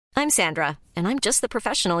I'm Sandra, and I'm just the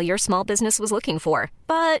professional your small business was looking for.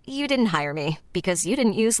 But you didn't hire me because you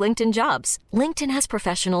didn't use LinkedIn Jobs. LinkedIn has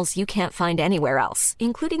professionals you can't find anywhere else,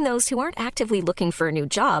 including those who aren't actively looking for a new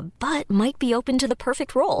job, but might be open to the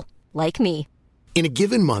perfect role, like me. In a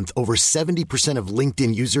given month, over 70% of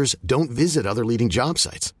LinkedIn users don't visit other leading job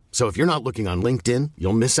sites. So if you're not looking on LinkedIn,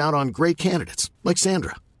 you'll miss out on great candidates like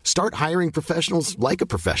Sandra. Start hiring professionals like a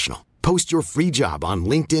professional. Post your free job on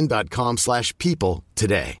linkedin.com/people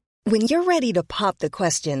today. When you're ready to pop the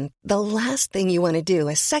question, the last thing you want to do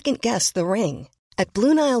is second-guess the ring. At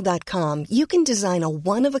BlueNile.com, you can design a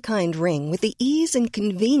one-of-a-kind ring with the ease and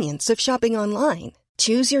convenience of shopping online.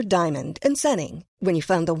 Choose your diamond and setting. When you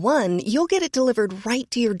find the one, you'll get it delivered right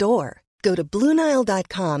to your door. Go to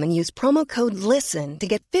BlueNile.com and use promo code LISTEN to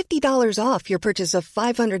get $50 off your purchase of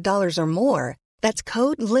 $500 or more. That's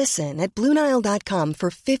code LISTEN at BlueNile.com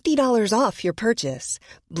for $50 off your purchase.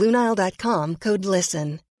 BlueNile.com, code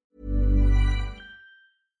LISTEN.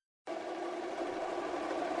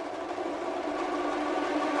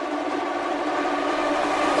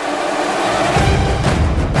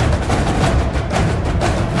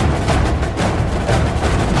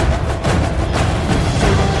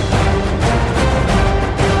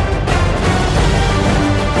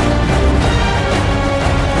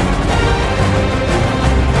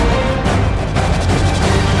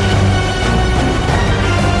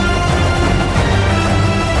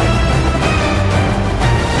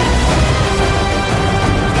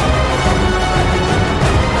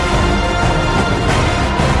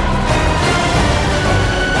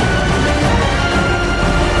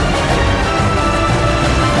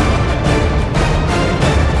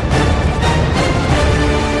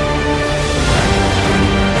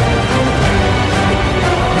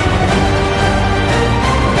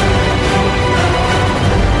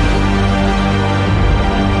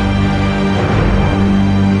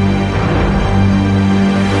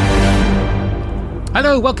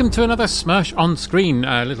 Hello, welcome to another SMERSH on Screen,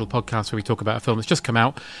 a little podcast where we talk about a film that's just come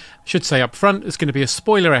out. I should say up front, it's going to be a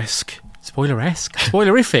spoilerific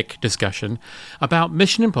discussion about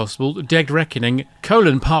Mission Impossible Dead Reckoning,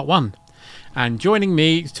 Part 1. And joining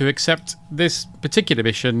me to accept this particular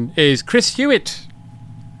mission is Chris Hewitt.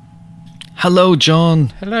 Hello,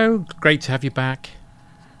 John. Hello, great to have you back.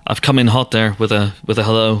 I've come in hot there with a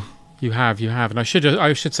hello. You have, and I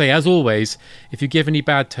should say, as always, if you give any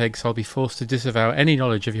bad takes, I'll be forced to disavow any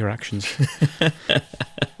knowledge of your actions.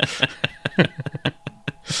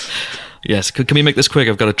 Yes, can we make this quick?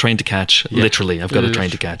 I've got a train to catch. Yeah. Literally, I've got a train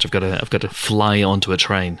to catch. I've got to fly onto a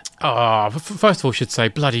train. Oh, first of all, I should say,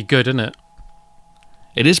 bloody good, isn't it?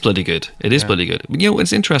 It is bloody good. It is bloody good. You know,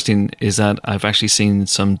 what's interesting is that I've actually seen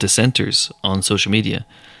some dissenters on social media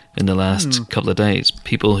in the last couple of days.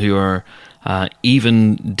 People who are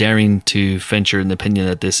even daring to venture an opinion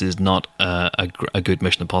that this is not a good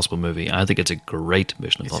Mission Impossible movie. I think it's a great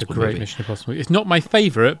Mission Impossible movie. It's a great Mission Impossible movie. It's not my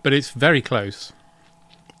favourite, but it's very close.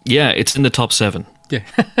 Yeah, it's in the top 7. Yeah.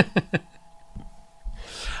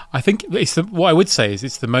 I think what I would say is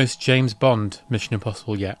it's the most James Bond Mission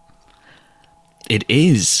Impossible yet. It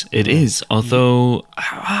is. It is. Although,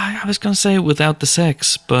 I was going to say without the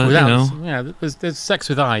sex, but, Yeah, there's sex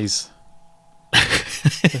with eyes.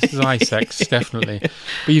 This is eye sex, definitely. But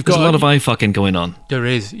there's a lot of eye fucking going on. There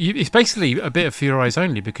is. It's basically a bit of For Your Eyes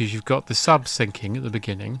Only, because you've got the sub sinking at the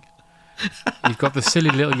beginning. You've got the silly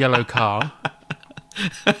little yellow car.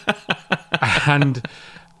 And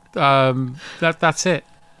that's it.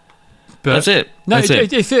 But that's it. No, that's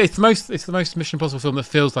it's the most Mission Impossible film that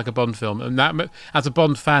feels like a Bond film, and that, as a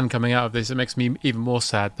Bond fan coming out of this, it makes me even more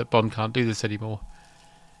sad that Bond can't do this anymore.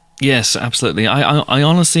 Yes, absolutely. I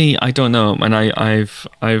honestly, I don't know, and I've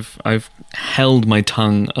held my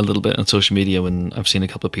tongue a little bit on social media when I've seen a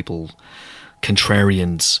couple of people,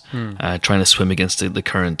 contrarians, trying to swim against the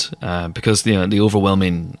current, because the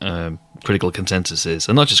overwhelming critical consensus is,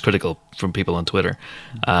 and not just critical from people on Twitter,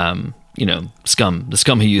 the scum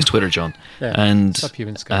who use Twitter, John, and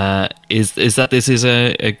is that this is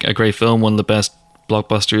a great film, one of the best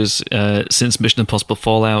blockbusters since Mission Impossible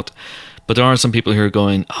Fallout. But there are some people who are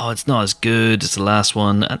going, "Oh, it's not as good as the last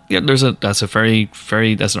one." And yeah, that's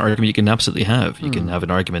an argument you can absolutely have. You can have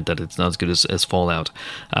an argument that it's not as good as Fallout.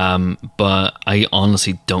 But I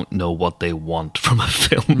honestly don't know what they want from a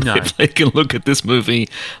film. No. If they can look at this movie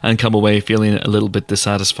and come away feeling a little bit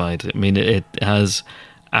dissatisfied. I mean, it has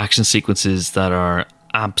action sequences that are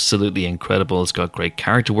absolutely incredible. It's got great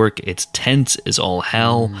character work. It's tense as all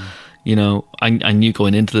hell. You know, I knew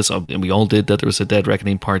going into this, and we all did, that there was a Dead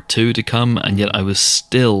Reckoning Part 2 to come, and yet I was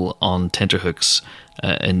still on tenterhooks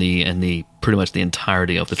in the pretty much the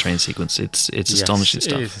entirety of the train sequence. It's astonishing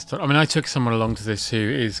stuff. It is. I mean, I took someone along to this who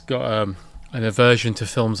is got an aversion to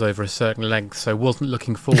films over a certain length, so wasn't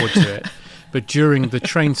looking forward to it. But during the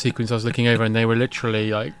train sequence, I was looking over, and they were literally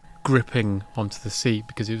like gripping onto the seat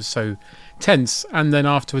because it was so tense. And then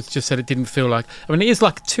afterwards just said it didn't feel like, I mean, it is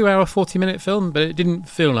like a 2-hour 40-minute film, but it didn't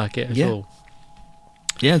feel like it at all.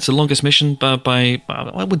 Yeah, it's the longest mission by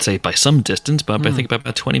I would say by some distance, but I think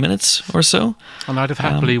about 20 minutes or so. And I'd have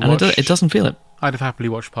happily watched, it doesn't feel it. I'd have happily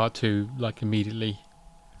watched Part 2 like immediately.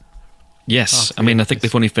 Yes, I mean, I think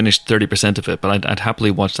they've only finished 30% of it, but I'd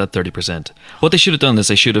happily watch that 30%. What they should have done is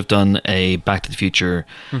they should have done a Back to the Future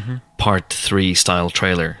Part 3 style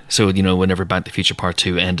trailer. So, you know, whenever Back to the Future Part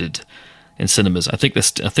 2 ended in cinemas, I think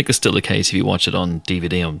it's still the case if you watch it on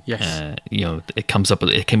DVD. Yes. You know, it came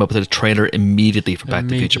up with a trailer immediately for Back to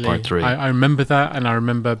the Future Part 3. I remember that, and I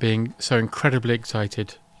remember being so incredibly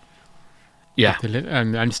excited. Yeah,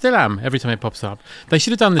 and still am every time it pops up. They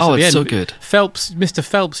should have done this at the it's end. so good. Mr.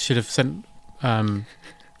 Phelps should have sent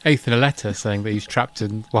Ethan a letter saying that he's trapped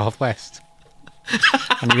in Wild West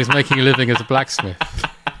and he was making a living as a blacksmith.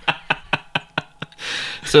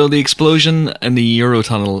 So the explosion in the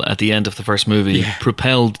Eurotunnel at the end of the first movie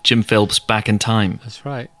propelled Jim Phelps back in time. That's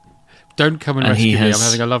right. Don't come and rescue me. I'm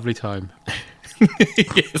having a lovely time.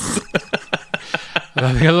 Yes. I'm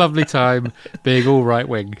having a lovely time being all right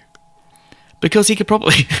wing. Because he could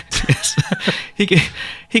probably he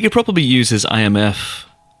could probably use his IMF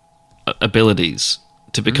abilities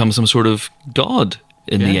to become some sort of god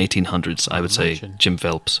in the 1800s, I would say, Jim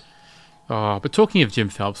Phelps. Oh, but talking of Jim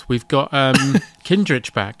Phelps, we've got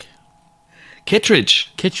Kindridge back.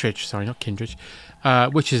 Kittredge, sorry, not Kindridge,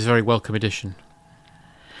 which is a very welcome addition.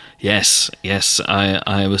 Yes,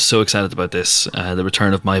 I was so excited about this. The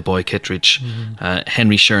return of my boy Kittredge,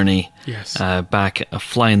 Henry Cherney, back,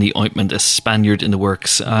 flying the ointment, a Spaniard in the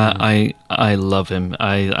works. I love him.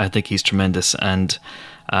 I think he's tremendous, and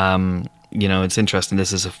you know, it's interesting.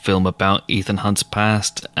 This is a film about Ethan Hunt's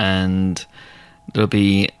past, and I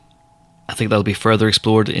think that'll be further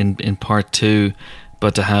explored in Part 2.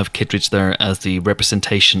 But to have Kittredge there as the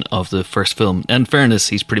representation of the first film, in fairness,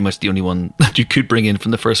 he's pretty much the only one that you could bring in from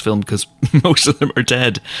the first film because most of them are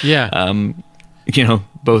dead. Yeah. You know,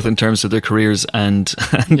 both in terms of their careers and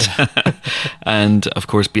of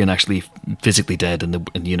course being actually physically dead in the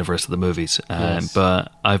universe of the movies.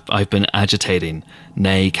 But I've been agitating,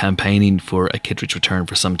 nay, campaigning for a Kittredge return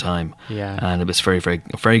for some time. Yeah. And it was very, very,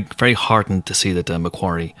 very, very heartened to see that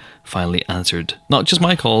Macquarie finally answered not just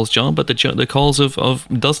my calls, John, but the calls of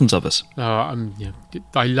dozens of us.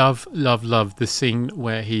 I love the scene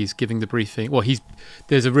where he's giving the briefing. Well,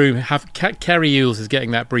 there's a room. Kerry Ewells is getting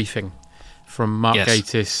that briefing from Mark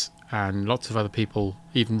Gatiss and lots of other people,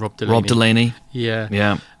 even Rob Delaney.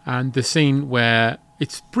 Yeah. And the scene where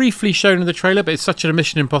it's briefly shown in the trailer, but it's such a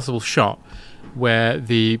Mission Impossible shot where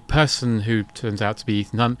the person who turns out to be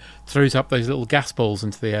Ethan Hunt throws up those little gas balls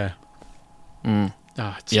into the air.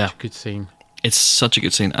 It's such a good scene. It's such a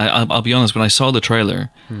good scene. I'll be honest, when I saw the trailer,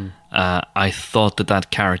 I thought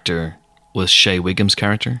that character was Shea Wiggum's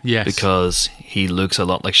character. Yes. Because he looks a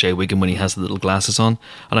lot like Shea Wiggum when he has the little glasses on.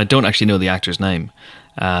 And I don't actually know the actor's name,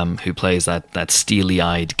 who plays that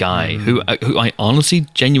steely-eyed guy, who I honestly,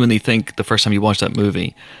 genuinely think the first time you watch that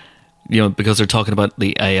movie, you know, because they're talking about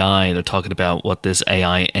the AI, they're talking about what this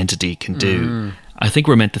AI entity can do. I think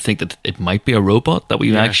we're meant to think that it might be a robot, that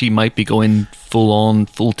we actually might be going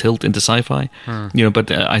full tilt into sci-fi. You know, but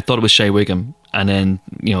I thought it was Shea Wiggum, and then,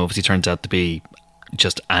 you know, obviously turns out to be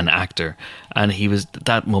just an actor, and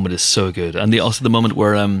that moment is so good. And also the moment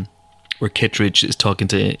where Kittredge is talking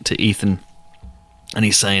to Ethan, and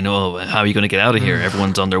he's saying, "Oh, how are you going to get out of here?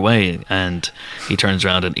 Everyone's on their way." And he turns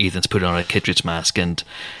around and Ethan's putting on a Kittredge mask, and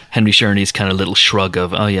Henry Cherney's kind of little shrug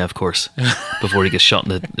of, "Oh yeah, of course," before he gets shot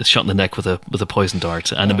in the neck with a poison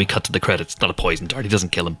dart. And then we cut to the credits. Not a poison dart. He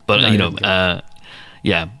doesn't kill him, but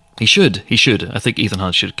yeah, he should. I think Ethan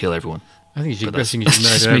Hunt should kill everyone. I think he should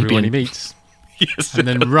murder everyone he meets. Yes. And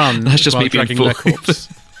then run. That's just while me being dragging full. their corpse.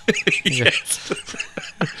 Yes.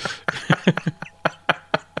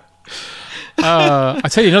 I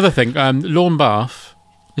tell you another thing. Lorne Balfe.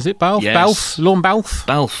 Is it Balfe? Yes. Balfe? Lorne Balfe?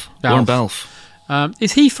 Lorne Balfe.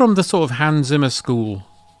 Is he from the sort of Hans Zimmer school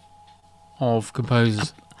of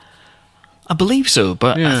composers? I believe so,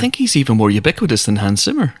 but I think he's even more ubiquitous than Hans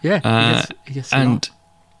Zimmer. Yeah, yes, and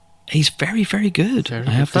he's very, very good. I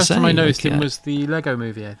have to say. First time I noticed him was the Lego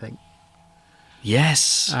Movie, I think.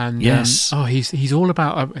 Yes. And yes. He's all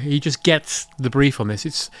about. He just gets the brief on this.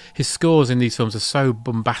 It's his scores in these films are so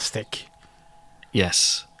bombastic.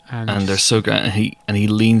 Yes. And they're so great, and he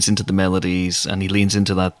leans into the melodies, and he leans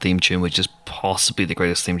into that theme tune, which is possibly the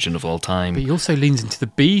greatest theme tune of all time. But he also leans into the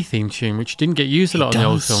B theme tune, which didn't get used a lot in the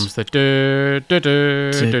old films. The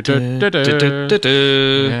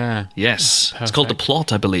yeah, yes, it's called The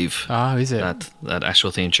Plot, I believe. Oh, is it that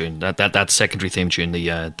actual theme tune? That secondary theme tune.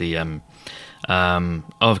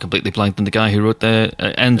 I've completely blanked on the guy who wrote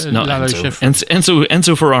Enzo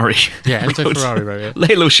Ferrari. Yeah, Enzo Ferrari wrote it.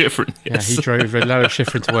 Lalo Schifrin. Yeah, Yes. he drove Lalo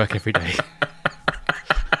Schifrin to work every day.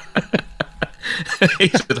 He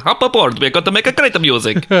said, "Hop aboard, we're going to make a great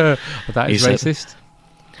music." Well, that is racist.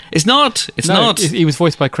 It's not. It's not. He was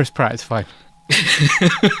voiced by Chris Pratt. It's fine.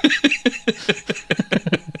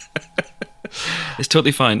 It's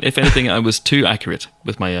totally fine. If anything, I was too accurate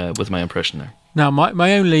with my impression there. Now,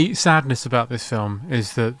 my only sadness about this film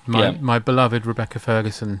is that my beloved Rebecca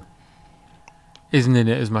Ferguson isn't in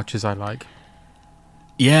it as much as I like.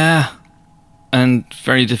 Yeah, and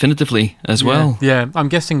very definitively as well. Yeah, I'm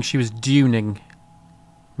guessing she was duning,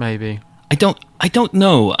 maybe. I don't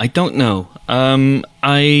know.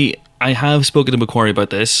 I have spoken to Macquarie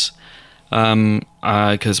about this,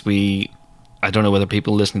 because I don't know whether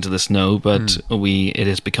people listening to this know, but it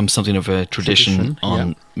has become something of a tradition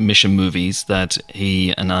on Mission Movies that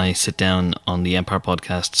he and I sit down on the Empire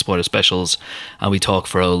Podcast spoiler specials, and we talk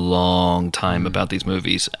for a long time about these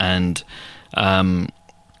movies. And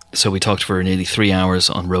so we talked for nearly 3 hours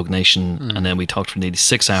on Rogue Nation, and then we talked for nearly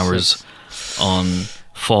 6 hours on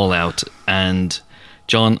Fallout. And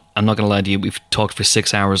John, I'm not going to lie to you, we've talked for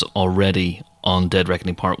 6 hours already on Dead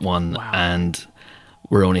Reckoning Part 1, and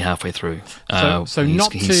we're only halfway through. Because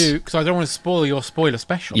I don't want to spoil your spoiler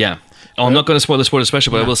special. Yeah. I'm not going to spoil the spoiler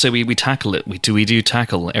special, but I will say we tackle it. We do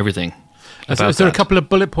tackle everything. Is there a couple of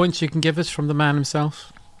bullet points you can give us from the man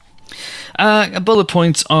himself? Bullet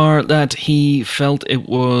points are that he felt it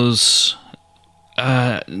was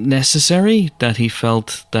necessary, that he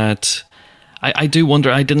felt that... I do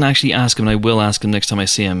wonder, I didn't actually ask him, and I will ask him next time I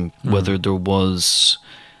see him, whether there was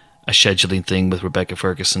a scheduling thing with Rebecca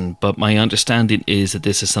Ferguson, but my understanding is that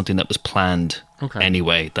this is something that was planned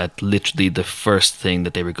anyway, that literally the first thing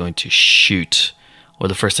that they were going to shoot, or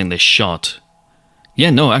the first thing they shot,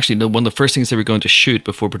 one of the first things they were going to shoot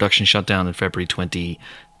before production shut down in February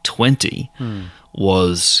 2020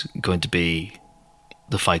 was going to be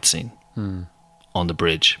the fight scene on the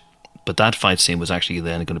bridge. But that fight scene was actually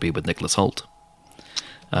then going to be with Nicholas Hoult,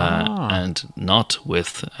 and not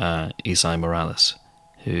with Isai Morales,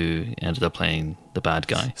 who ended up playing the bad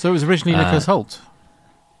guy. So it was originally Nicholas Hoult?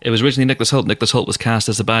 It was originally Nicholas Hoult. Nicholas Hoult was cast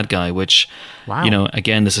as the bad guy, which,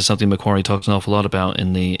 again, this is something Macquarie talks an awful lot about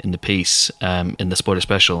in the piece, in the spoiler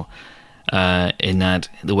special, in that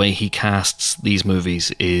the way he casts these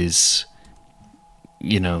movies is,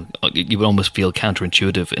 you would almost feel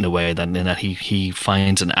counterintuitive in a way, that in that he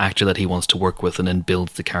finds an actor that he wants to work with and then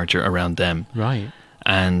builds the character around them. Right.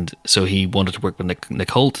 And so he wanted to work with Nick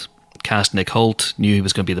Hoult, cast Nick Hoult, knew he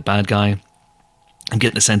was going to be the bad guy. I'm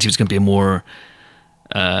getting the sense he was going to be a more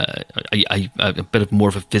a bit of more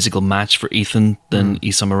of a physical match for Ethan than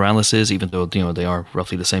Isai Morales is, even though they are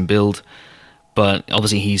roughly the same build. But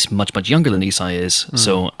obviously he's much younger than Isai is,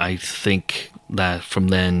 so I think that from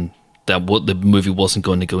then that the movie wasn't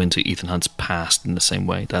going to go into Ethan Hunt's past in the same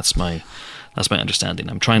way. That's my understanding.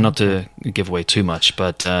 I'm trying not to give away too much,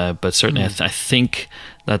 but certainly I think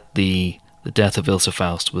that the death of Ilsa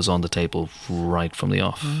Faust was on the table right from the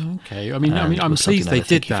off. Okay, I'm pleased they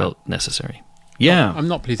did that. Felt necessary. Yeah, I'm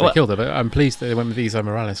not pleased they killed her, but I'm pleased that they went with Isai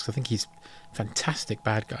Morales, because I think he's a fantastic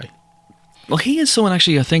bad guy. Well, he is someone,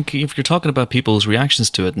 actually, I think, if you're talking about people's reactions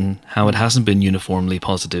to it and how it hasn't been uniformly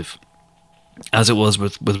positive, as it was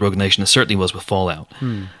with Rogue Nation, it certainly was with Fallout.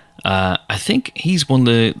 I think he's one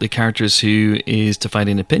of the characters who is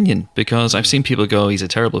dividing opinion, because I've seen people go, he's a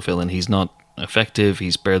terrible villain, he's not effective,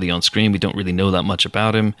 he's barely on screen, we don't really know that much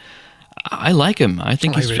about him. I like him. I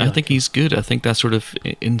think he's good. I think that sort of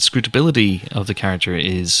inscrutability of the character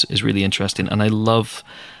is really interesting, and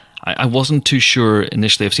I wasn't too sure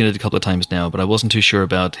initially. I've seen it a couple of times now, but I wasn't too sure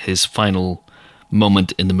about his final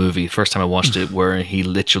moment in the movie. First time I watched it, where he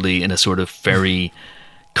literally, in a sort of very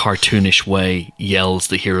cartoonish way, yells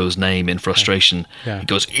the hero's name in frustration. He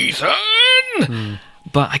goes, "Ethan!"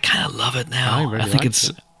 But I kind of love it now. I think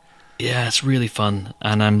it's really fun,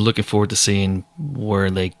 and I'm looking forward to seeing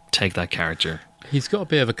where they take that character. He's got a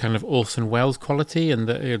bit of a kind of Orson Welles quality, and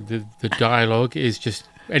the dialogue is just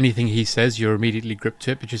anything he says, you're immediately gripped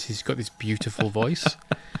to it, because he's got this beautiful voice.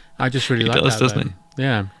 I just really like that. Doesn't he?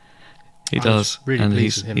 Yeah. He does. Really and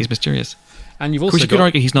pleased with him. He's mysterious. And you've also you could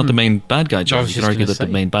argue he's not the main bad guy, John. You could argue that the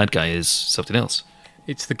main bad guy is something else.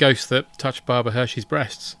 It's the ghost that touched Barbara Hershey's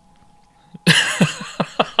breasts.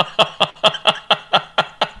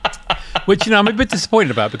 Which, I'm a bit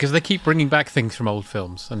disappointed about, because they keep bringing back things from old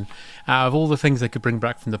films. And out of all the things they could bring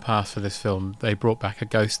back from the past for this film, they brought back a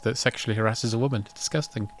ghost that sexually harasses a woman. It's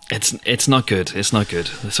disgusting. It's not good. It's not good.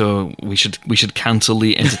 So we should cancel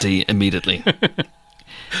the entity immediately.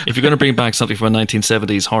 If you're going to bring back something from a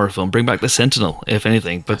 1970s horror film, bring back the Sentinel, if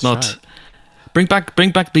anything, but not... Right.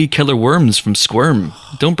 Bring back the killer worms from Squirm.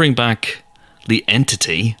 Don't bring back the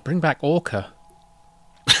entity. Bring back Orca.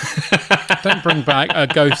 Don't bring back a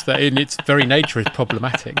ghost that in its very nature is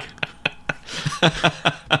problematic.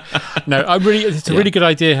 No, it's a really good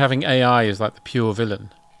idea having AI as like the pure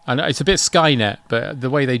villain. And it's a bit Skynet, but the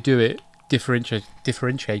way they do it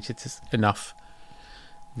differentiates it enough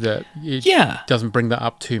that it doesn't bring that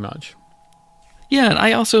up too much. Yeah, and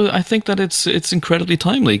I think that it's incredibly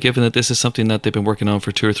timely, given that this is something that they've been working on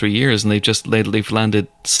for 2 or 3 years, and they've landed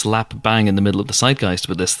slap bang in the middle of the zeitgeist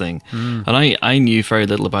with this thing. And I knew very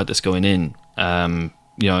little about this going in.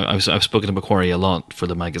 I've spoken to Macquarie a lot for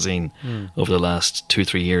the magazine over the last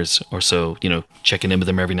 2-3 years or so. Checking in with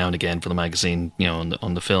them every now and again for the magazine,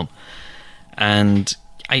 on the film, and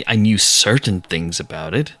I knew certain things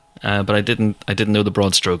about it, but I didn't know the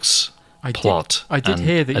broad strokes. I did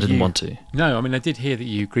hear that I didn't want to. No, I did hear that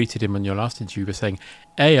you greeted him on your last interview by saying,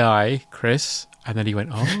 AI, Chris, and then he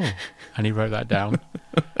went, oh, and he wrote that down.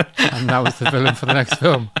 And that was the villain for the next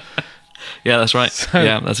film. Yeah, that's right. So,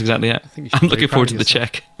 yeah, that's exactly it. I'm looking forward to the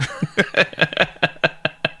check.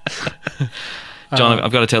 John,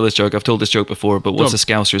 I've got to tell this joke. I've told this joke before, but what's a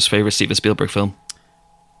Scouser's favourite Steven Spielberg film?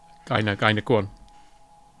 I know, go on.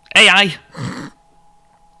 AI!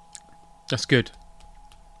 That's good.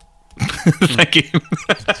 Thank you.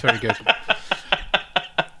 That's very good.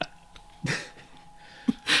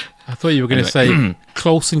 I thought you were going to say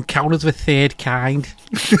Close Encounters of the Third Kind.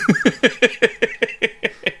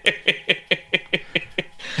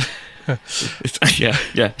 Yeah.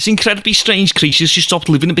 It's incredibly strange creatures who stopped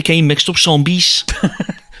living and became mixed up zombies.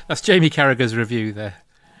 That's Jamie Carragher's review there.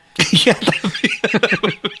 Yeah.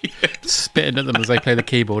 Spitting at them as they play the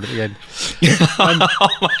keyboard at the end. Oh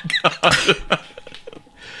my God.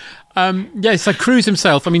 So Cruise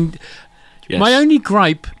himself, yes. My only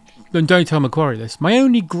gripe, and don't tell Macquarie this, my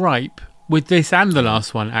only gripe with this and the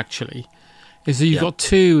last one, actually, is that you've got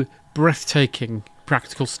 2 breathtaking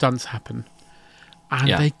practical stunts happen, and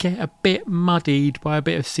they get a bit muddied by a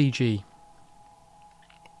bit of CG.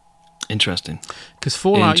 Interesting. Because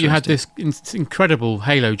Fallout, you had this incredible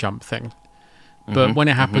halo jump thing, but when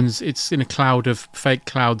it happens, it's in a cloud of fake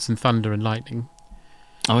clouds and thunder and lightning.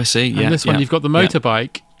 Oh, I see. Yeah. And this one, you've got the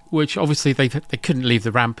motorbike, which obviously they couldn't leave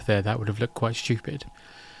the ramp there. That would have looked quite stupid.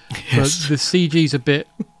 Yes. But the CG's a bit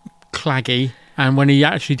claggy, and when he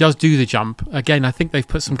actually does do the jump, again, I think they've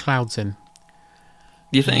put some clouds in.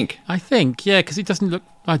 You think? I think, yeah, because it doesn't look...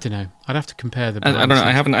 I don't know. I'd have to compare the... I don't know.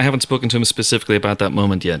 I haven't spoken to him specifically about that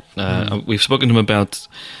moment yet. We've spoken to him about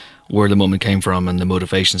where the moment came from and the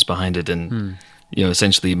motivations behind it, and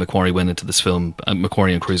essentially Macquarie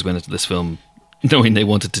and Cruise went into this film knowing they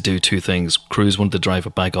wanted to do 2 things. Cruise wanted to drive a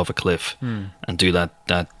bike off a cliff and do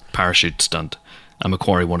that parachute stunt, and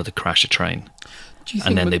Macquarie wanted to crash a train.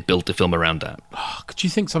 And then they built the film around that. Do you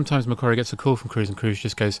think sometimes Macquarie gets a call from Cruise and Cruise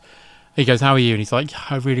just goes, how are you? And he's like,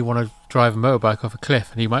 I really want to drive a motorbike off a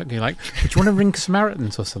cliff. And he might be like, do you want to ring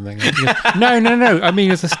Samaritans or something? And he goes, no.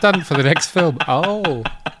 It's a stunt for the next film. Oh.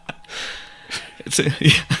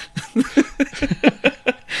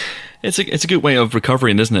 It's a good way of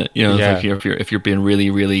recovering, isn't it? If you're being really,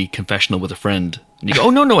 really confessional with a friend, and you go, "Oh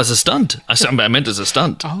no, it's a stunt. I meant as a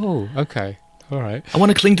stunt." Oh, okay, all right. I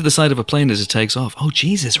want to cling to the side of a plane as it takes off. Oh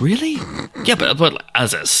Jesus, really? Yeah, but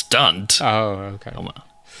as a stunt. Oh, okay.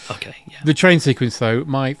 Okay. Yeah. The train sequence, though,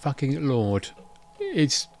 my fucking lord,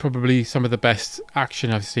 it's probably some of the best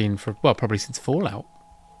action I've seen probably since Fallout.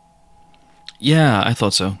 Yeah, I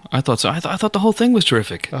thought so. I thought the whole thing was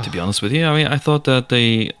terrific, to be honest with you. I thought that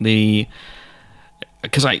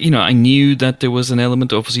because I knew that there was an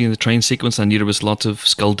element, obviously, in the train sequence. I knew there was lots of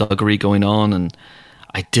skullduggery going on, and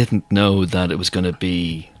I didn't know that it was going to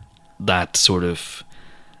be that sort of,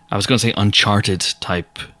 I was going to say Uncharted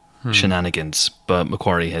type shenanigans, but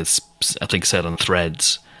Macquarie has, I think, said on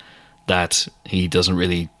Threads that he doesn't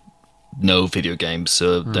really know video games,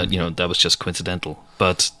 so that that was just coincidental.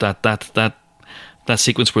 But that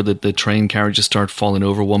sequence where the train carriages start falling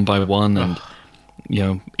over one by one, and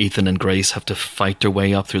Ethan and Grace have to fight their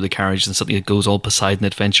way up through the carriage, and something that goes all Poseidon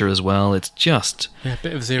Adventure as well. It's just a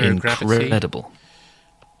bit of zero incredible. gravity.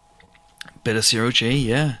 Bit of zero G,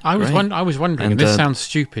 yeah. I was wondering, and this sounds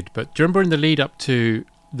stupid, but do you remember in the lead up to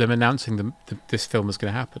them announcing this film was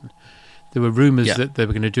going to happen, there were rumours that they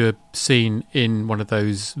were going to do a scene in one of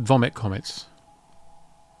those vomit comets?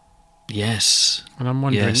 Yes. And I'm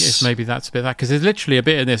wondering if maybe that's a bit of that, because there's literally a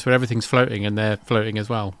bit in this where everything's floating and they're floating as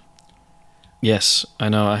well. Yes, I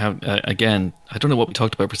know. I have again. I don't know what we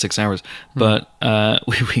talked about for 6 hours, but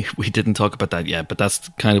we didn't talk about that yet. But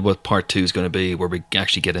that's kind of what part 2 is going to be, where we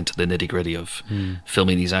actually get into the nitty gritty of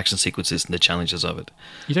filming these action sequences and the challenges of it.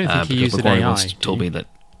 You don't think he used an AI? Once told me that.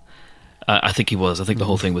 I think he was. I think the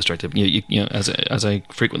whole thing was directed. You know, as I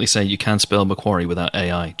frequently say, you can't spell Macquarie without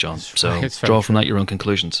AI, John. So draw from that your own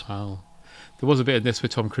conclusions. Wow. There was a bit of this where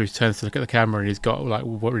Tom Cruise turns to look at the camera and he's got like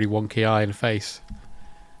really wonky eye in the face.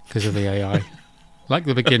 Because of the AI. Like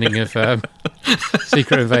the beginning of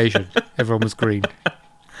Secret Invasion. Everyone was green.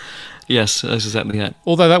 Yes, that's exactly it.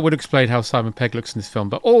 Although that would explain how Simon Pegg looks in this film.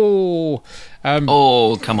 But, come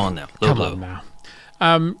on now. Low blow.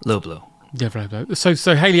 Low blow. Yeah, low blow.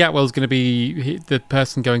 So Hayley Atwell's going to be the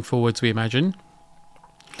person going forwards, we imagine?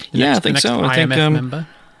 I think so. I think member?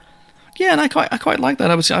 Yeah, and I quite like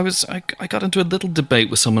that. I got into a little debate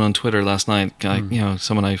with someone on Twitter last night.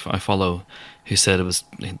 Someone I follow, who said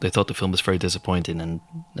they thought the film was very disappointing and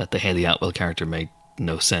that the Hayley Atwell character made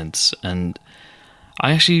no sense. And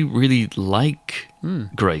I actually really like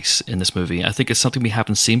Grace in this movie. I think it's something we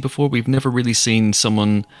haven't seen before. We've never really seen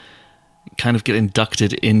someone kind of get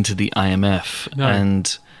inducted into the IMF,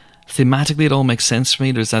 and thematically it all makes sense for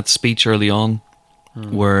me. There's that speech early on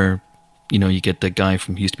where, you know, you get the guy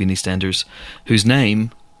from who used to be in EastEnders, whose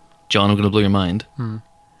name, John, I'm going to blow your mind.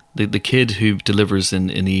 The kid who delivers in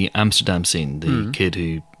the Amsterdam scene, the kid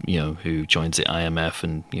who joins the IMF,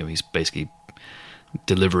 and he's basically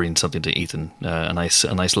delivering something to Ethan, a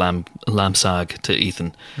nice lamb sag to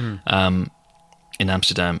Ethan in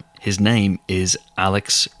Amsterdam. His name is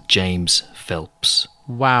Alex James Phelps.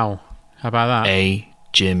 Wow, how about that?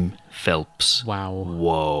 Jim Phelps. Wow.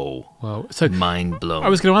 Whoa. So mind blown. I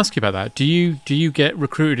was going to ask you about that. Do you get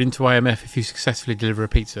recruited into IMF if you successfully deliver a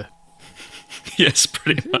pizza? Yes,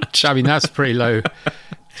 pretty much. I mean, that's pretty low.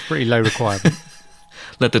 It's pretty low requirement.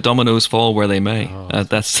 Let the dominoes fall where they may.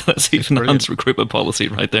 That's Ethan Hunt's recruitment policy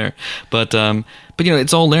right there. But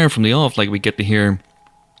it's all there from the off. Like, we get to hear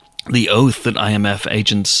the oath that IMF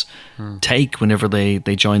agents take whenever they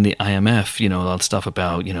join the IMF. All that stuff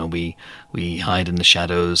about we hide in the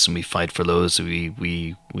shadows and we fight for those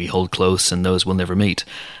we hold close and those we'll never meet.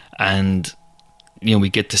 And we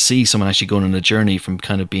get to see someone actually going on a journey from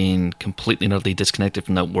kind of being completely and utterly disconnected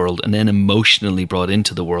from that world and then emotionally brought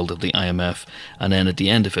into the world of the IMF. And then at the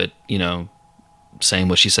end of it, saying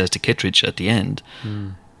what she says to Kittredge at the end,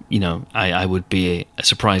 I would be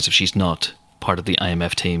surprised if she's not part of the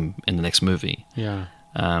IMF team in the next movie. Yeah.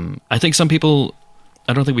 I think some people,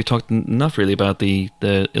 I don't think we've talked enough really about the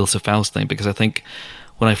Ilsa Faust thing, because I think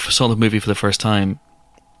when I saw the movie for the first time,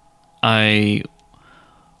 I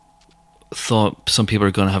thought some people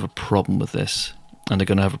are going to have a problem with this, and they're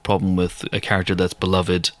going to have a problem with a character that's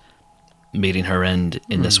beloved meeting her end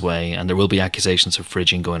in this way, and there will be accusations of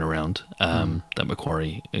fridging going around that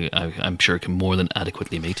Macquarie, I'm sure, can more than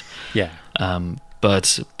adequately meet. Yeah.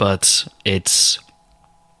 But it's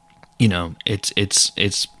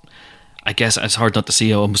it's I guess it's hard not to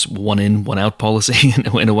see almost one in, one out policy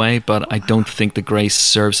in a way, but I don't think the Grace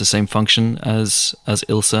serves the same function as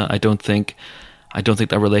Ilsa. I don't think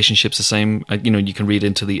that relationship's the same. You can read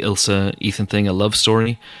into the Ilsa Ethan thing a love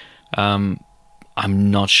story. I'm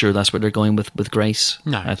not sure that's where they're going with Grace.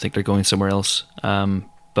 No. I think they're going somewhere else.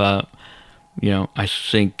 But I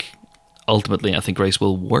think ultimately Grace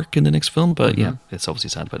will work in the next film. But it's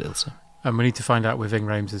obviously sad about Ilsa. And we need to find out where Ving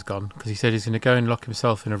Rhames is gone, because he said he's going to go and lock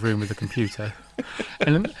himself in a room with a computer.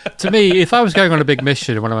 And to me, if I was going on a big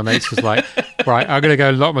mission and one of my mates was like, right, I'm going to go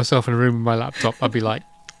and lock myself in a room with my laptop, I'd be like,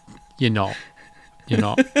 you're not.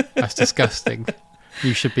 That's disgusting.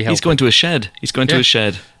 You should be helping. He's going to a shed. To a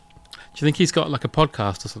shed. Do you think he's got like a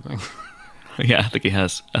podcast or something? Yeah, I think he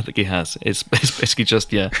has. It's basically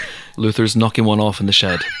just, Luther's knocking one off in the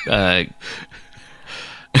shed.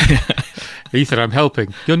 Ethan, I'm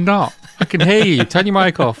helping. You're not. I can hear you. Turn your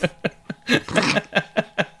mic off.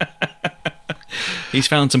 He's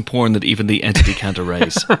found some porn that even the entity can't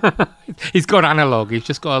erase. He's got analog. He's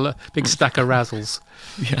just got a big stack of razzles.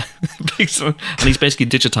 Yeah, and he's basically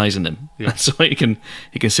digitizing them, so he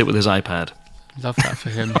can sit with his iPad. Love that for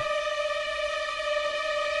him.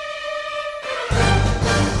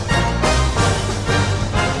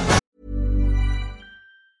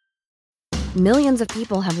 Millions of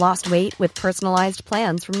people have lost weight with personalized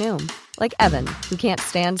plans from Noom, like Evan, who can't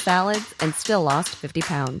stand salads and still lost 50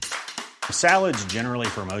 pounds. Salads generally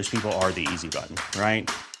for most people are the easy button,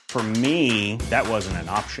 right? For me, that wasn't an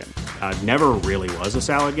option. I never really was a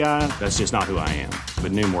salad guy. That's just not who I am.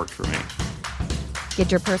 But Noom worked for me.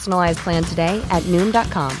 Get your personalized plan today at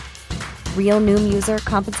Noom.com. Real Noom user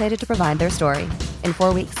compensated to provide their story. In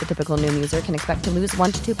 4 weeks, the typical Noom user can expect to lose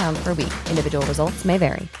 1 to 2 pounds per week. Individual results may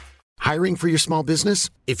vary. Hiring for your small business?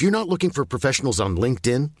 If you're not looking for professionals on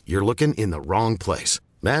LinkedIn, you're looking in the wrong place.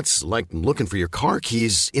 That's like looking for your car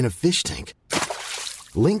keys in a fish tank.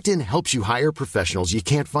 LinkedIn helps you hire professionals you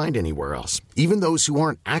can't find anywhere else, even those who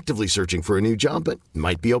aren't actively searching for a new job but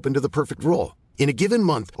might be open to the perfect role. In a given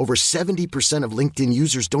month, over 70% of LinkedIn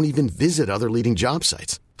users don't even visit other leading job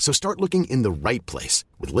sites. So start looking in the right place.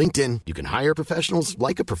 With LinkedIn, you can hire professionals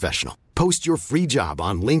like a professional. Post your free job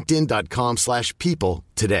on linkedin.com/people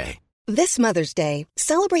today. This Mother's Day,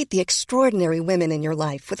 celebrate the extraordinary women in your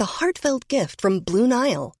life with a heartfelt gift from Blue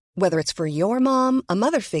Nile. Whether it's for your mom, a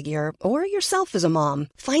mother figure, or yourself as a mom,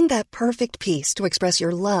 find that perfect piece to express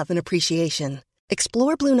your love and appreciation.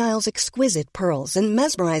 Explore Blue Nile's exquisite pearls and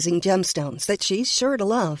mesmerizing gemstones that she's sure to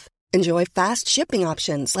love. Enjoy fast shipping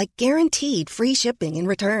options like guaranteed free shipping and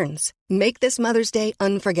returns. Make this Mother's Day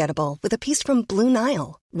unforgettable with a piece from Blue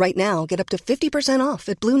Nile. Right now, get up to 50% off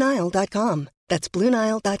at BlueNile.com. That's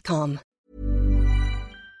BlueNile.com.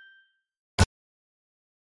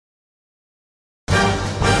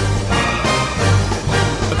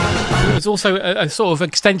 It's also a sort of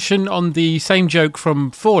extension on the same joke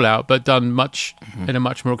from Fallout, but done in a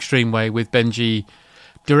much more extreme way, with Benji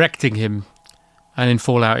directing him. And in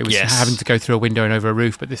Fallout, it was having to go through a window and over a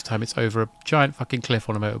roof, but this time it's over a giant fucking cliff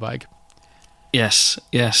on a motorbike. Yes.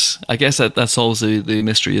 I guess that solves the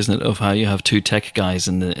mystery, isn't it, of how you have two tech guys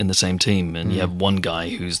in the same team, and you have one guy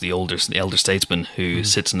who's the elder statesman who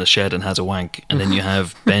sits in the shed and has a wank, and then you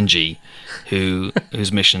have Benji,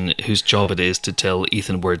 whose job it is to tell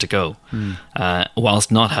Ethan where to go,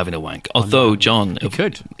 whilst not having a wank. Although John,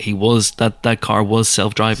 that car was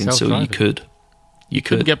self-driving, so you could. You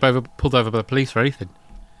couldn't get pulled over by the police or anything.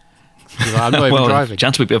 Like, I'm not even driving.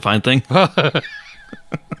 Chance would be a fine thing.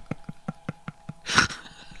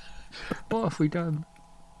 What have we done?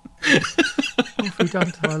 What have we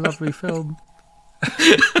done to our lovely film?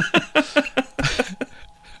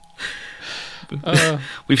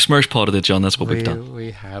 We've SMERSH potted it, John. That's what we've done.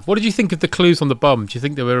 We have. What did you think of the clues on the bomb? Do you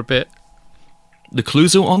think they were a bit... The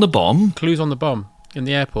clues on the bomb? Clues on the bomb in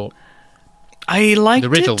the airport. I liked the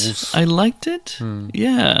riddles. I liked it.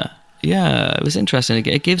 Yeah, it was interesting.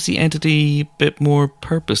 It gives the entity a bit more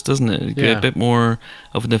purpose, doesn't it? A bit more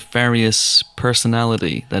of a nefarious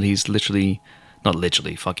personality that he's not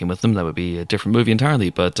literally fucking with them. That would be a different movie entirely.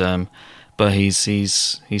 But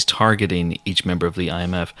he's targeting each member of the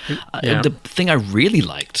IMF. The thing I really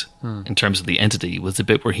liked in terms of the entity was the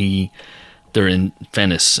bit where they're in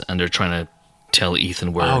Venice and they're trying to tell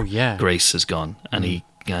Ethan where Grace has gone, and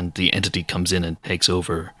the entity comes in and takes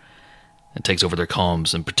over their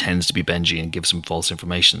comms and pretends to be Benji and gives them false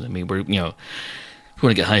information. I mean, we want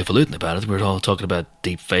to get highfalutin about it. We're all talking about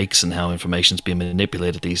deep fakes and how information's being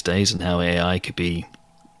manipulated these days, and how AI could be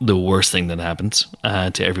the worst thing that happens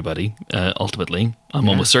to everybody. Ultimately, I'm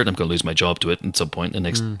almost certain I'm going to lose my job to it at some point in the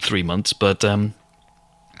next 3 months. But that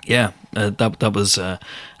was a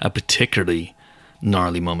particularly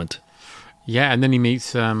gnarly moment. Yeah, and then he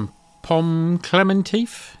meets Pom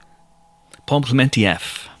Clementieff.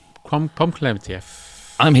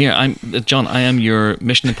 I'm here. John. I am your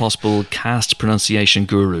Mission Impossible cast pronunciation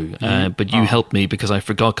guru. But you helped me because I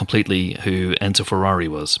forgot completely who Enzo Ferrari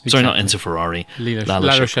was. Exactly. Sorry, not Enzo Ferrari.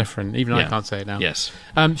 Lara Schifrin. Even I can't say it now. Yes.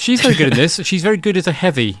 She's very good in this. She's very good as a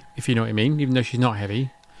heavy, if you know what I mean. Even though she's not heavy.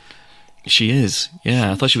 She is.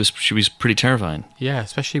 Yeah, I thought she was pretty terrifying. Yeah,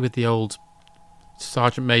 especially with the old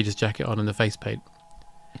Sergeant Major's jacket on and the face paint.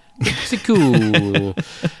 It's cool.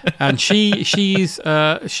 And she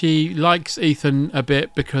likes Ethan a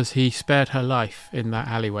bit because he spared her life in that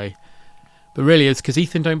alleyway. But really it's because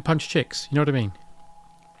Ethan don't punch chicks. You know what I mean?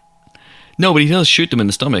 No, but he does shoot them in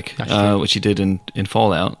the stomach, which he did in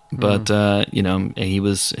Fallout. But he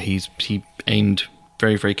aimed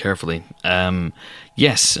very, very carefully.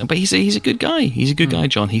 Yes, but he's a good guy. He's a good guy,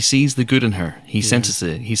 John. He sees the good in her. He senses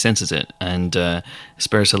it, and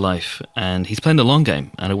spares her life. And he's playing the long game,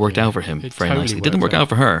 and it worked out for him very nicely. It didn't work out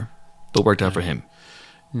for her, but worked out for him.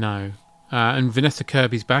 No. And Vanessa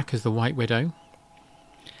Kirby's back as the White Widow.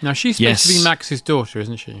 Now she's supposed to be Max's daughter,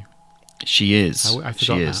 isn't she? She is. I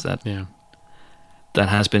forgot that. Yeah. That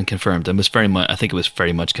has been confirmed, and I think it was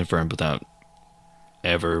very much confirmed without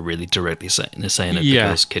ever really directly saying it,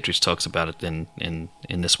 because Kittredge talks about it in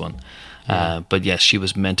this one. But yes, she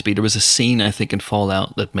was meant to be. There was a scene, I think, in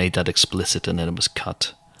Fallout that made that explicit, and then it was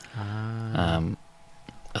cut.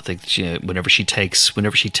 I think whenever she takes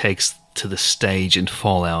to the stage in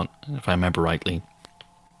Fallout, if I remember rightly,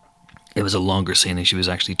 it was a longer scene, and she was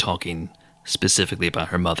actually talking specifically about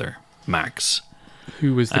her mother, Max.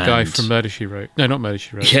 Who was the guy from Murder, She Wrote? No, not Murder,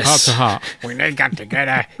 She Wrote. Yes. Heart to Heart. When they got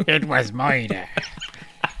together, it was murder.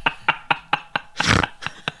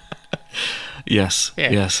 Yes,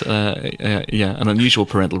 yes, an unusual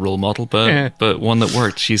parental role model, but one that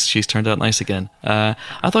worked. She's turned out nice again. I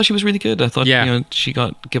thought she was really good. I thought she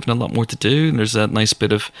got given a lot more to do. And there's that nice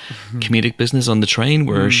bit of comedic business on the train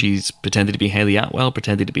where she's pretending to be Hayley Atwell,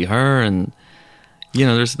 pretending to be her, and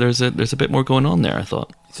there's a bit more going on there. I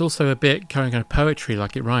thought it's also a bit kind of poetry,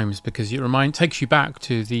 like it rhymes, because it takes you back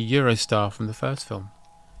to the Eurostar from the first film.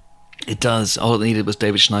 It does. All it needed was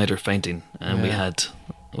David Schneider fainting, and we had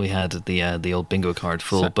the old bingo card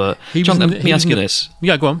full. But John, let me ask you this.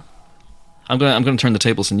 Yeah, go on. I'm going to turn the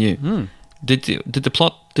tables on you. Did the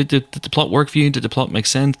plot work for you? Did the plot make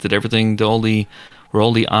sense? Did everything? Were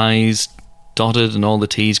all the I's dotted and all the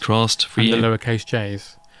T's crossed for you? And the lowercase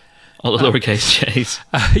J's. All the lowercase J's.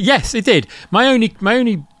 Yes, it did. My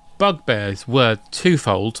only bugbears were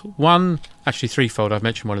twofold. One, actually threefold. I've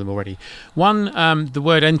mentioned one of them already. One, the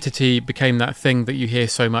word entity became that thing that you hear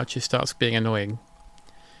so much it starts being annoying.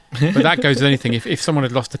 But that goes with anything. If someone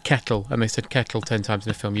had lost a kettle and they said kettle 10 times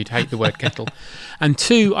in a film, you'd hate the word kettle. And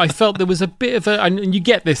two, I felt there was a bit of and you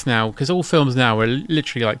get this now, because all films now are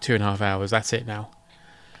literally like 2.5 hours. That's it now.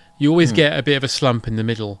 You always get a bit of a slump in the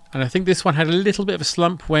middle. And I think this one had a little bit of a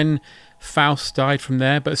slump when Faust died from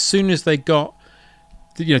there. But as soon as they got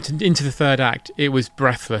into the third act, it was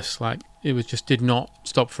breathless. Like, it was just did not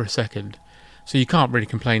stop for a second. So you can't really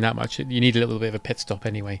complain that much. You need a little bit of a pit stop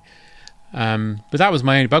anyway. But that was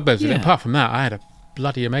my only bugbear. Apart from that, I had a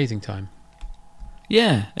bloody amazing time.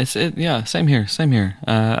 Yeah, same here.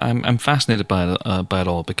 I'm fascinated by it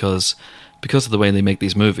all because of the way they make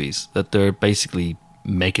these movies, that they're basically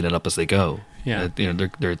making it up as they go. Yeah,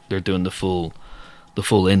 they're doing the full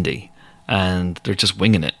indie, and they're just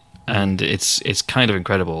winging it, and it's kind of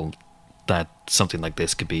incredible that something like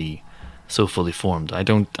this could be so fully formed. I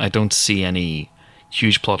don't see any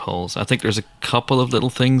huge plot holes. I think there's a couple of little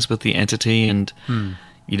things with the entity and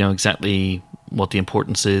exactly what the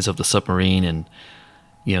importance is of the submarine and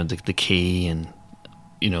the key and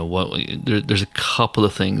there's a couple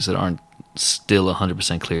of things that aren't still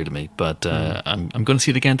 100% clear to me, but I'm going to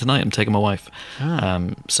see it again tonight. I'm taking my wife,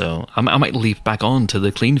 so I might leave back on to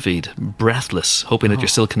the clean feed, breathless, hoping that you're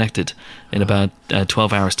still connected in about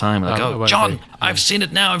 12 hours time. Like, John, I've seen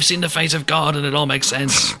it now. I've seen the face of God, and it all makes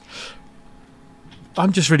sense.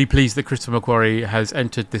 I'm just really pleased that Christopher McQuarrie has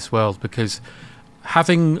entered this world, because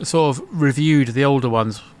having sort of reviewed the older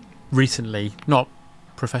ones recently, not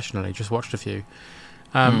professionally, just watched a few,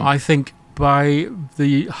 I think by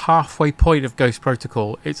the halfway point of Ghost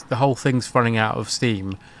Protocol, it's the whole thing's running out of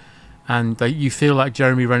steam, and you feel like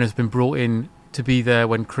Jeremy Renner's been brought in to be there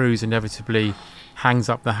when Cruise inevitably hangs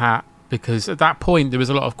up the hat, because at that point there was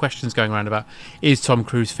a lot of questions going around about, is Tom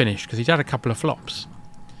Cruise finished, because he'd had a couple of flops.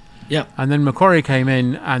 Yeah, and then McQuarrie came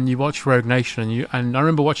in, and you watched Rogue Nation, and I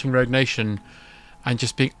remember watching Rogue Nation and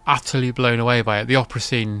just being utterly blown away by it, the opera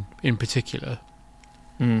scene in particular.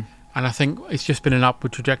 And I think it's just been an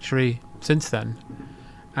upward trajectory since then.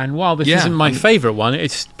 And while this isn't my favourite one,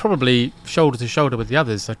 it's probably shoulder to shoulder with the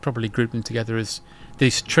others. I'd probably group them together as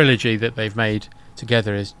this trilogy that they've made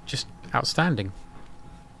together is just outstanding.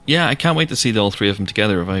 Yeah, I can't wait to see all three of them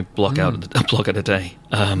together. If I block out a day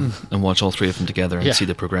and watch all three of them together and see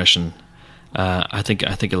the progression, I think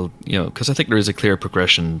it'll because I think there is a clear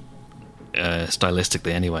progression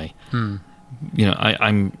stylistically anyway.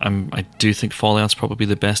 I do think Fallout's probably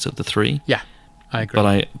the best of the three. Yeah, I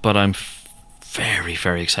agree. But I'm very,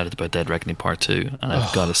 very excited about Dead Reckoning Part 2, and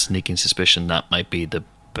I've got a sneaking suspicion that might be the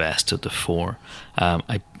best of the four.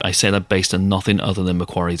 I say that based on nothing other than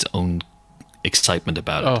McQuarrie's own excitement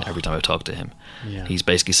about it. Every time I talk to him, he's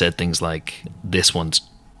basically said things like, "This one's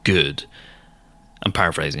good." I'm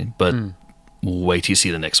paraphrasing, but wait till you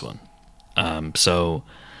see the next one. So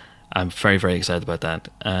I'm very, very excited about that.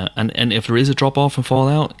 And if there is a drop off in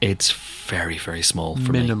Fallout, it's very, very small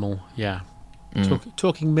for minimal. Yeah,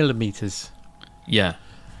 talking millimeters. Yeah,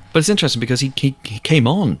 but it's interesting because he came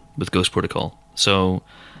on with Ghost Protocol. So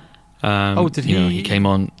did he? He came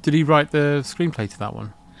on. Did he write the screenplay to that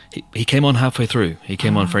one? He came on halfway through. He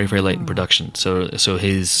came on very, very late in production. So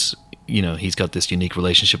his he's got this unique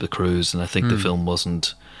relationship with Cruise, and I think the film was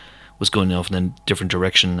going off in a different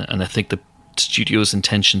direction. And I think the studio's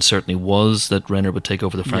intention certainly was that Renner would take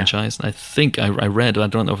over the franchise. And I think I read, I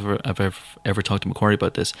don't know if I've ever talked to McQuarrie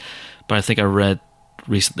about this, but I think I read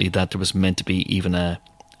recently that there was meant to be even a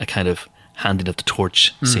a kind of handing of the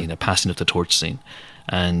torch scene, a passing of the torch scene.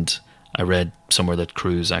 And I read somewhere that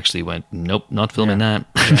Cruise actually went, nope, not filming that.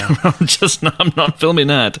 Yeah. I'm not filming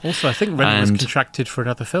that. Also, I think Renner was contracted for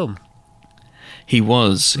another film. He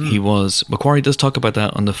was. Macquarie does talk about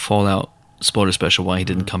that on the Fallout spoiler special, why he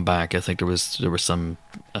didn't come back. I think there were some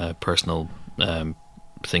personal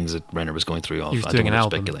things that Renner was going through. He was doing an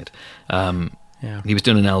album. Speculate. He was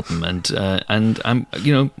doing an album, and I'm,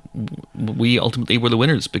 we ultimately were the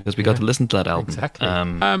winners because we got to listen to that album. Exactly.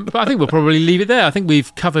 But I think we'll probably leave it there. I think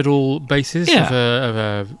we've covered all bases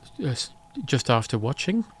of just after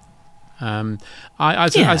watching.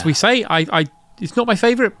 As we say, I it's not my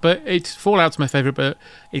favourite, but Fallout's my favourite, but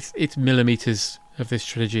it's millimeters of this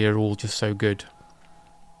trilogy are all just so good.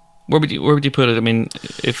 Where would you put it? I mean,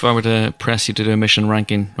 if I were to press you to do a mission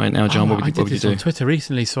ranking right now, John, what would you do? I did this on Twitter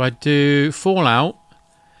recently, so I'd do Fallout,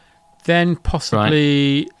 then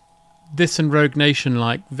possibly this and Rogue Nation,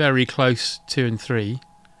 like very close 2 and 3.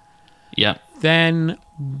 Yeah. Then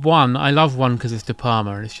 1, I love 1 because it's De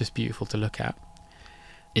Palma and it's just beautiful to look at.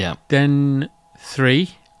 Yeah. Then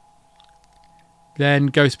 3, then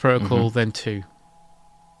Ghost Protocol, then 2.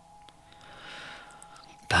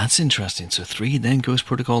 That's interesting. So 3, then Ghost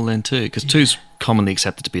Protocol, then 2, because 2's commonly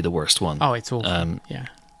accepted to be the worst one. Oh, it's awful.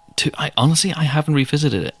 2, I haven't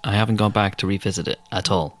revisited it. I haven't gone back to revisit it at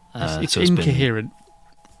all. It's incoherent.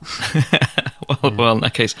 Well, in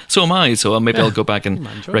that case, so am I. So maybe I'll go back and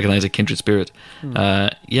recognise a kindred spirit.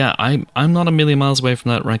 I'm not a million miles away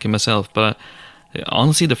from that ranking myself. But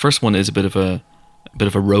honestly, the first one is a bit of a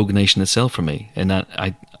Rogue Nation itself for me, in that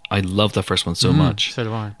I love the first one so much. So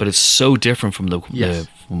do I. But it's so different from the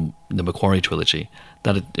Macquarie trilogy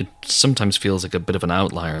that it sometimes feels like a bit of an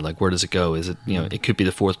outlier. Like, where does it go? Is it, it could be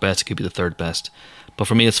the 4th best, it could be the 3rd best. But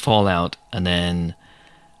for me, it's Fallout, and then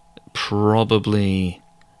probably,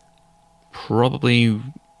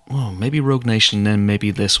 maybe Rogue Nation, and then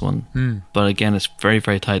maybe this one. But again, it's very,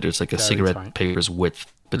 very tight. There's like a cigarette paper's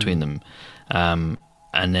width between them.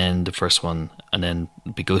 And then the first one, and then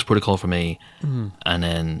be Ghost Protocol for me, and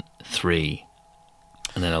then 3,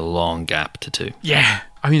 and then a long gap to 2. Yeah.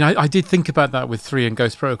 I mean, I did think about that with 3 and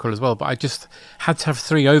Ghost Protocol as well, but I just had to have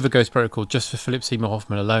 3 over Ghost Protocol just for Philip Seymour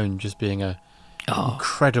Hoffman alone, just being a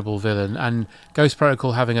incredible villain, and Ghost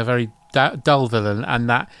Protocol having a very dull villain, and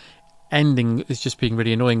that ending is just being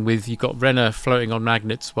really annoying with, you've got Renner floating on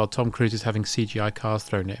magnets while Tom Cruise is having CGI cars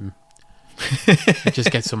thrown at him. It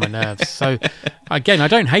just gets on my nerves. So again, I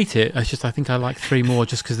don't hate it. It's just I think I like 3 more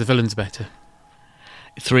just because the villain's better.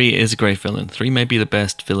 3 is a great villain. 3 may be the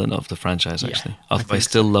best villain of the franchise, actually. I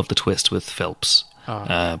still love the twist with Phelps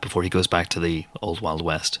before he goes back to the old Wild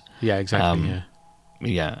West. Yeah, exactly.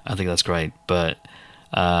 Yeah, I think that's great. But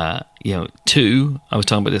 2, I was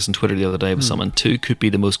talking about this on Twitter the other day with someone. 2 could be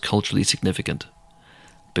the most culturally significant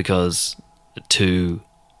because 2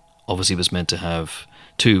 obviously was meant to have.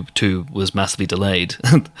 2 was massively delayed.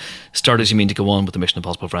 Started, you mean, to go on with the Mission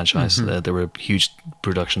Impossible franchise. There were huge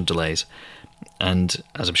production delays. And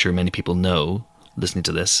as I'm sure many people know, listening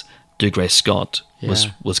to this, Dougray Scott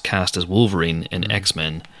was cast as Wolverine in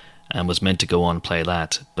X-Men and was meant to go on and play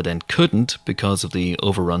that, but then couldn't because of the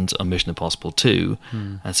overruns on Mission Impossible 2.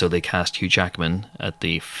 And so they cast Hugh Jackman at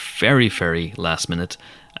the very, very last minute.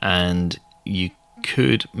 And you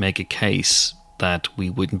could make a case that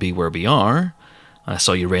we wouldn't be where we are. I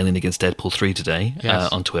saw you railing against Deadpool 3 today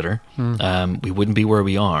on Twitter. We wouldn't be where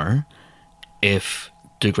we are if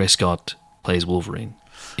Dougray Scott plays Wolverine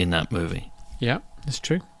in that movie. Yeah, that's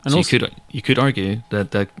true. And so also, you could argue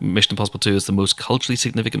that Mission Impossible 2 is the most culturally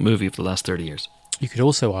significant movie of the last 30 years. You could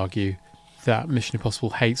also argue that Mission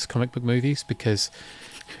Impossible hates comic book movies because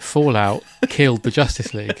Fallout killed the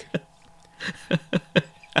Justice League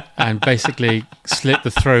and basically slit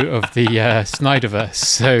the throat of the Snyderverse.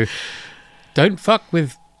 So don't fuck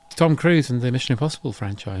with Tom Cruise and the Mission Impossible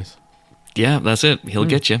franchise. Yeah, that's it. He'll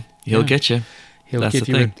get you. He'll get you. He'll give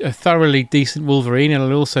you a thoroughly decent Wolverine, and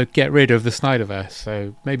he'll also get rid of the Snyderverse.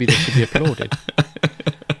 So maybe this should be applauded.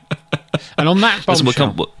 And on that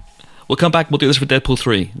bombshell, we'll come back. We'll do this for Deadpool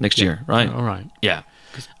 3 next year, right? All right. Yeah.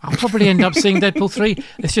 I'll probably end up seeing Deadpool 3.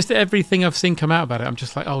 It's just everything I've seen come out about it. I'm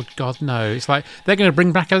just like, oh God, no. It's like they're going to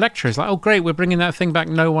bring back Elektra. It's like, oh great, we're bringing that thing back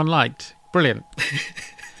no one liked. Brilliant.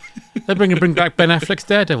 They're bring back Ben Affleck's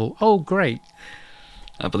Daredevil. Oh great.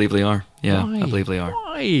 I believe they are. Yeah, Why? I believe they are.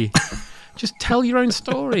 Why? Just tell your own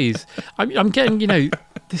stories. I'm getting,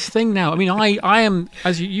 this thing now. I mean, I am,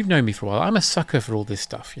 as you've known me for a while, I'm a sucker for all this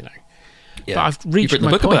stuff, Yeah. But I've reached You've written my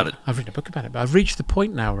a book point. about it. I've written a book about it, but I've reached the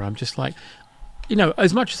point now where I'm just like,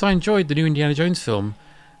 as much as I enjoyed the new Indiana Jones film,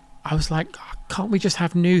 I was like, can't we just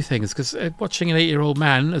have new things? Because watching an 8-year-old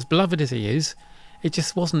man, as beloved as he is, it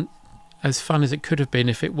just wasn't as fun as it could have been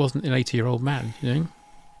if it wasn't an 80-year-old man, you know?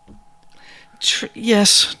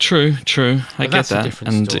 Yes, true. I get that. That's a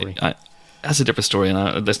different story. That's a different story, and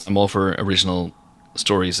I'm all for original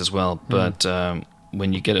stories as well. But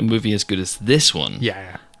when you get a movie as good as this one,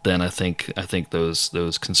 then I think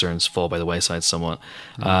those concerns fall by the wayside somewhat.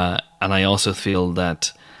 And I also feel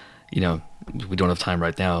that, you know, we don't have time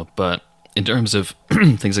right now, but in terms of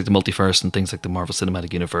things like the multiverse and things like the Marvel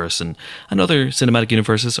Cinematic Universe and other cinematic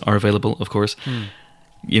universes are available, of course.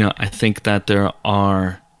 You know, I think that there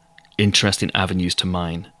are interesting avenues to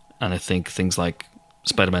mine, and I think things like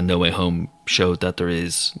Spider-Man No Way Home showed that there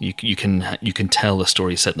is you can tell a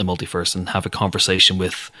story set in the multiverse and have a conversation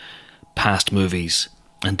with past movies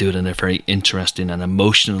and do it in a very interesting and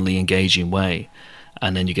emotionally engaging way.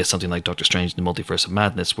 And then you get something like Doctor Strange in the Multiverse of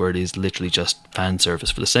Madness, where it is literally just fan service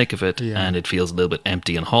for the sake of it, and it feels a little bit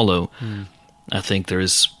empty and hollow. I think there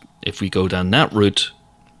is, if we go down that route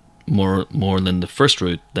more than the first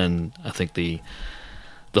route, then I think the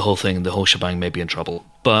whole thing, the whole shebang may be in trouble.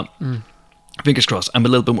 But fingers crossed. I'm a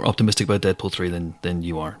little bit more optimistic about Deadpool 3 than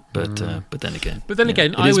you are. But then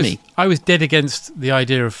again, I was dead against the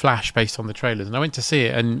idea of Flash based on the trailers, and I went to see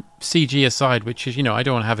it. And CG aside, which is, you know, I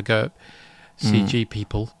don't want to have a go at CG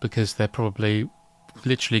people because they're probably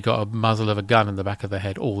literally got a muzzle of a gun in the back of their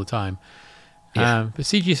head all the time. But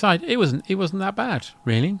CG aside, it wasn't that bad,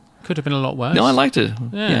 really. Could have been a lot worse. No, I liked it.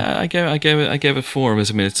 Yeah, I gave it 4.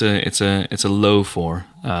 I mean, it's a low 4.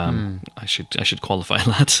 I should qualify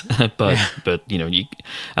that, but you know,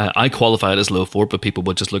 I qualify it as low 4, but people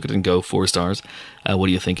would just look at it and go 4 stars. What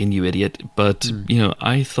are you thinking, you idiot? But you know,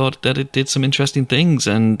 I thought that it did some interesting things,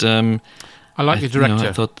 and I like the director. You know,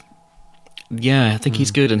 I thought. Yeah, I think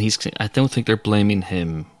he's good, and I don't think they're blaming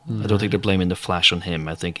him. I don't think they're blaming the Flash on him.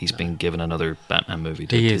 I think he's been given another Batman movie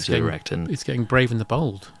to direct, and it's getting Brave and the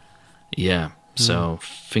Bold. Yeah, so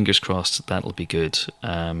fingers crossed that'll be good.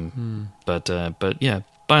 But yeah,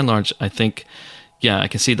 by and large, I think I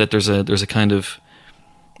can see that there's a kind of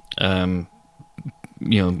you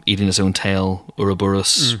know, eating his own tail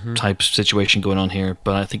Ouroboros type situation going on here.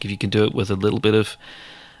 But I think if you can do it with a little bit of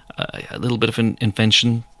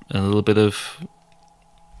invention, a little bit of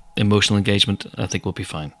emotional engagement, I think we'll be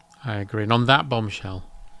fine. I agree. And on that bombshell,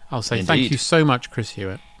 I'll say Indeed. Thank you so much, Chris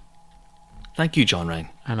Hewitt. Thank you, John Rain.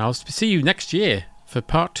 And I'll see you next year for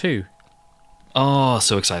part 2. Oh,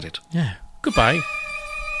 so excited. Yeah. Goodbye.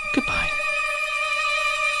 Goodbye.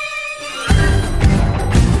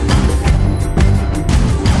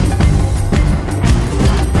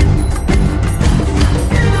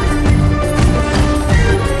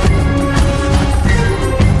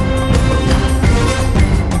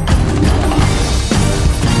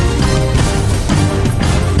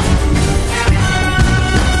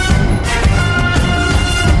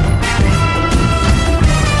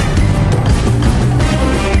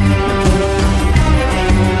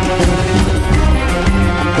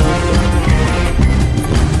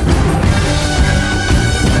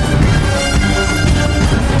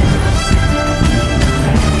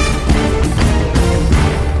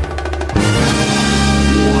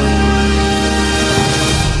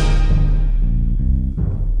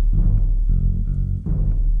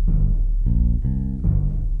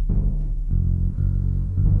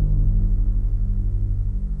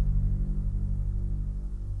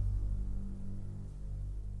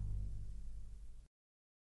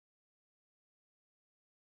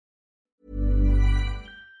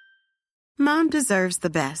 Mom deserves the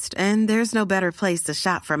best, and there's no better place to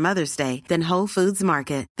shop for Mother's Day than Whole Foods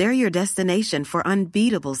Market. They're your destination for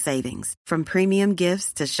unbeatable savings, from premium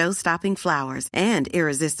gifts to show-stopping flowers and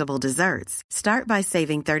irresistible desserts. Start by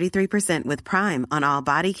saving 33% with Prime on all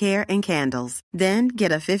body care and candles. Then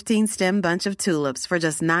get a 15-stem bunch of tulips for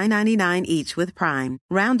just $9.99 each with Prime.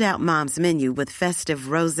 Round out Mom's menu with festive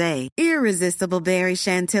rosé, irresistible berry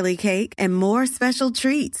chantilly cake, and more special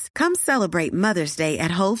treats. Come celebrate Mother's Day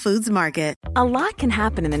at Whole Foods Market. A lot can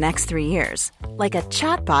happen in the next 3 years. Like a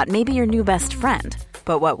chatbot may be your new best friend.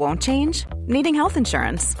 But what won't change? Needing health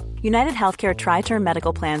insurance. United Healthcare Tri-Term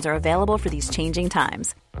Medical Plans are available for these changing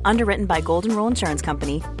times. Underwritten by Golden Rule Insurance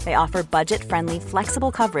Company, they offer budget-friendly,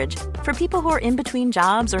 flexible coverage for people who are in between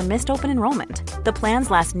jobs or missed open enrollment. The plans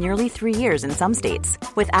last nearly 3 years in some states,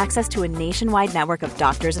 with access to a nationwide network of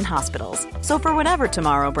doctors and hospitals. So for whatever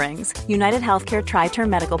tomorrow brings, United Healthcare Tri-Term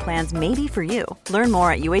Medical Plans may be for you. Learn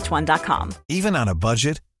more at uh1.com. Even on a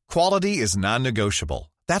budget, quality is non-negotiable.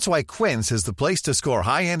 That's why Quince is the place to score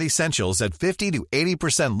high-end essentials at 50 to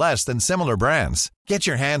 80% less than similar brands. Get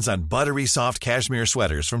your hands on buttery soft cashmere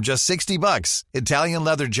sweaters from just $60, Italian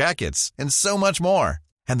leather jackets, and so much more.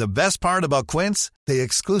 And the best part about Quince, they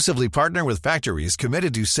exclusively partner with factories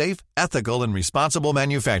committed to safe, ethical, and responsible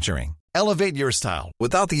manufacturing. Elevate your style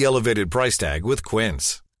without the elevated price tag with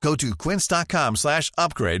Quince. Go to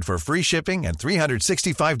quince.com/upgrade for free shipping and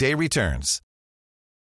 365-day returns.